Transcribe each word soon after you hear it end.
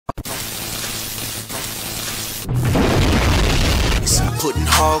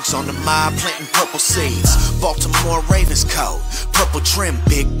hogs on the mob planting purple seeds. Baltimore Ravens code, purple trim,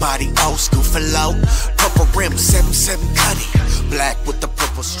 big body, old school for low. Purple rim, 7-7 cutty, black with the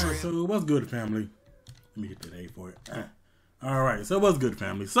purple strip. So what's good, family? Let me hit that A for it. All right, so what's good,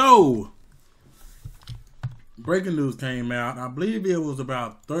 family? So breaking news came out. I believe it was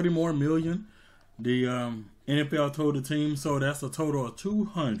about 30 more million. The NFL told the team, so that's a total of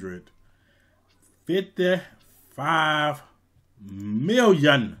 255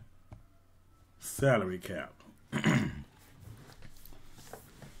 million salary cap.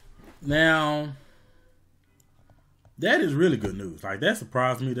 Now, that is really good news. Like, that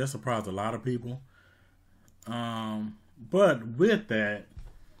surprised me. That surprised a lot of people. But with that,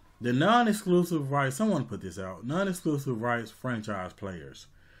 the non-exclusive rights, someone put this out, non-exclusive rights franchise players.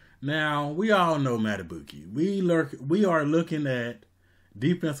 Now, we all know Matabuki. We are looking at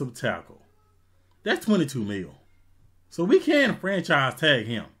defensive tackle. That's 22 mil. So we can franchise tag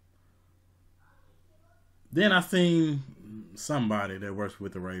him. Then I seen somebody that works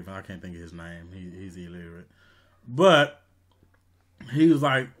with the Ravens. I can't think of his name. He's illiterate. But he was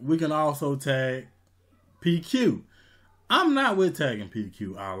like, we can also tag PQ. I'm not with tagging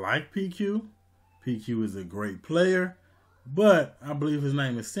PQ. I like PQ. PQ is a great player. But I believe his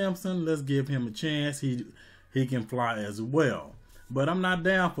name is Simpson. Let's give him a chance. He can fly as well. But I'm not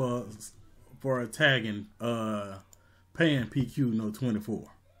down for a tagging, paying PQ no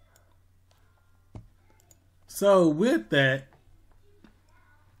 24. So with that,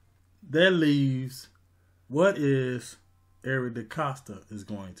 that leaves what is Eric DeCosta is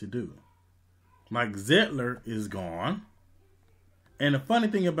going to do. Mike Zettler is gone. And the funny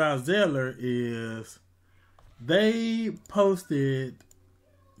thing about Zettler is the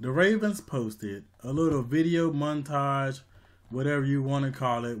Ravens posted a little video montage, whatever you want to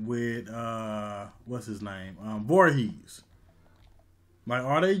call it, with, what's his name? Voorhees. Like,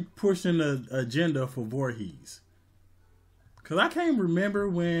 are they pushing the agenda for Voorhees? Because I can't remember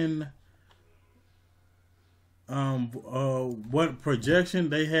when, what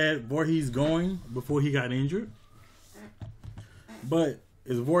projection they had Voorhees going before he got injured. But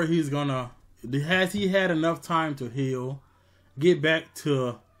is Voorhees gonna, has he had enough time to heal, get back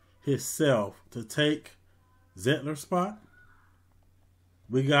to himself to take Zettler's spot?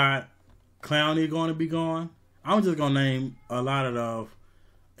 We got Clowney going to be gone. I'm just going to name a lot of,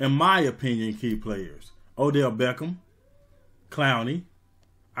 in my opinion, key players. Odell Beckham, Clowney.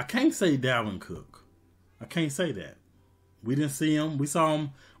 I can't say Dalvin Cook. I can't say that. We didn't see him. We saw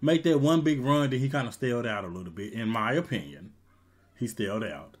him make that one big run, then he kind of stalled out a little bit, in my opinion. He stalled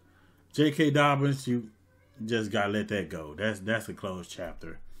out. J.K. Dobbins, you just got to let that go. That's a closed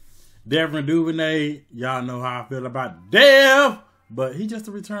chapter. Devin Duvernay, y'all know how I feel about Dev. But he just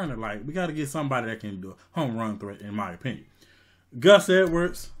a returner. Like, we got to get somebody that can do a home run threat, in my opinion. Gus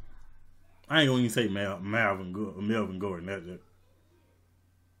Edwards. I ain't going to even say Melvin Gordon. That's it.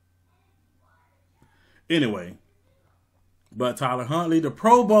 Anyway. But Tyler Huntley, the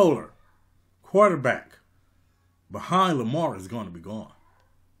Pro Bowler, quarterback, behind Lamar, is going to be gone.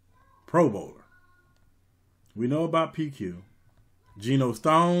 Pro Bowler. We know about PQ. Geno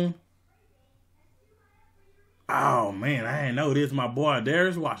Stone. Oh, man, I ain't know this. My boy,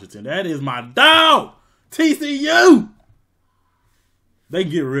 Darius Washington. That is my dog. TCU. They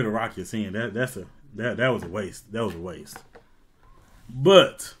get rid of Rocky Sin. That was a waste. That was a waste.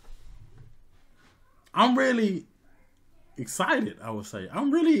 But I'm really excited, I would say.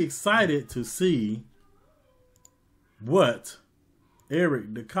 I'm really excited to see what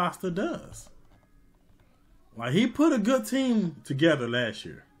Eric DeCosta does. Like, he put a good team together last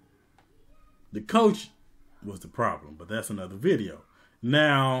year. The coach was the problem, but that's another video.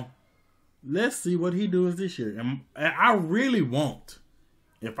 Now, let's see what he does this year. And I really want,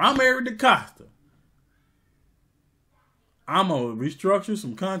 if I'm Eric DeCosta, I'm going to restructure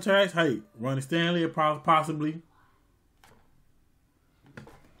some contracts. Hey, Ronnie Stanley, possibly.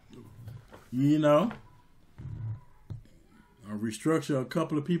 You know, I'll restructure a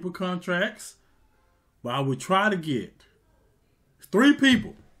couple of people contracts. But I would try to get 3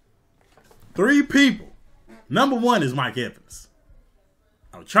 people. 3 people. Number 1 is Mike Evans.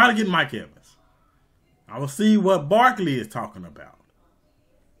 I will try to get Mike Evans. I will see what Barkley is talking about.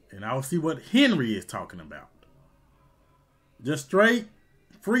 And I will see what Henry is talking about. Just straight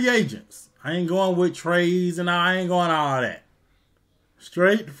free agents. I ain't going with trades and I ain't going all that.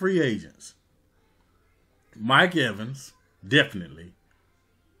 Straight free agents. Mike Evans, definitely.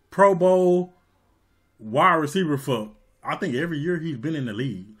 Pro Bowl wide receiver for, I think, every year he's been in the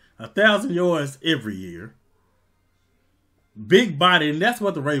league. 1,000 yards every year. Big body, and that's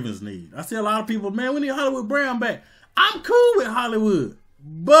what the Ravens need. I see a lot of people, man, we need Hollywood Brown back. I'm cool with Hollywood.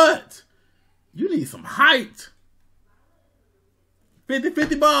 But you need some height.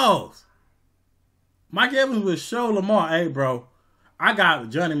 50-50 balls. Mike Evans would show Lamar, hey, bro, I got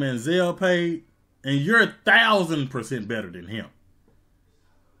Johnny Manziel paid, and you're 1,000% better than him.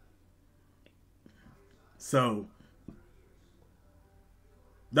 So,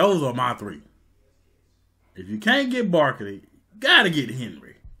 those are my three. If you can't get Barkley, gotta get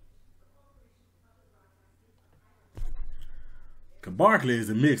Henry. Because Barkley is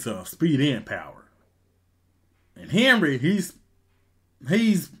a mix of speed and power. And Henry, he's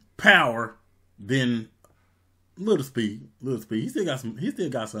power, then little speed. He still got something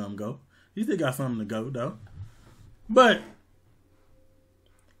to go. He still got something to go though. But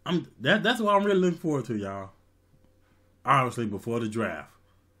that's what I'm really looking forward to, y'all. Obviously before the draft.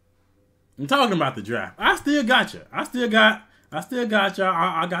 I'm talking about the draft. I still got you. I still got y'all.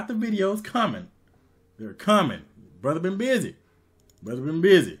 I got the videos coming. They're coming. Brother been busy.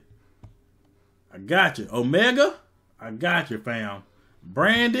 I got you. Omega, I got you, fam.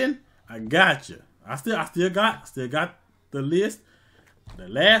 Brandon, I got you. I still got the list. The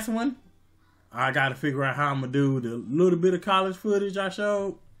last one, I got to figure out how I'm gonna do the little bit of college footage I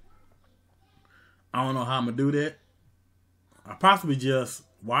showed. I don't know how I'm gonna do that. I possibly just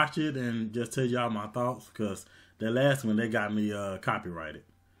watch it and just tell y'all my thoughts, because that last one, they got me copyrighted.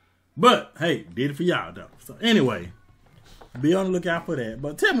 But hey, did it for y'all though. So anyway, be on the lookout for that.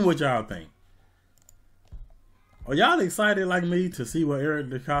 But tell me what y'all think. Are y'all excited like me to see what Eric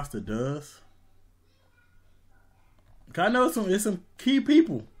DeCosta does? Cause I know it's some key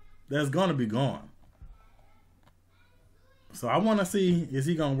people that's gonna be gone. So I want to see, is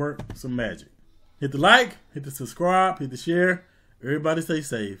he gonna work some magic? Hit the like, hit the subscribe, hit the share. Everybody stay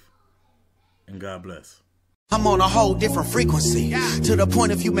safe, and God bless. I'm on a whole different frequency. To the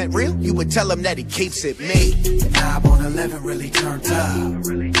point if you met real, you would tell him that he keeps it me. The knob on 11 really turned up.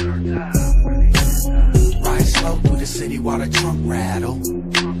 Ride slow through the city while the trunk rattle.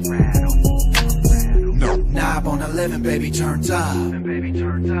 No. Knob on 11, baby, turned up.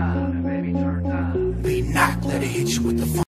 Be knocked, let it hit you with the phone.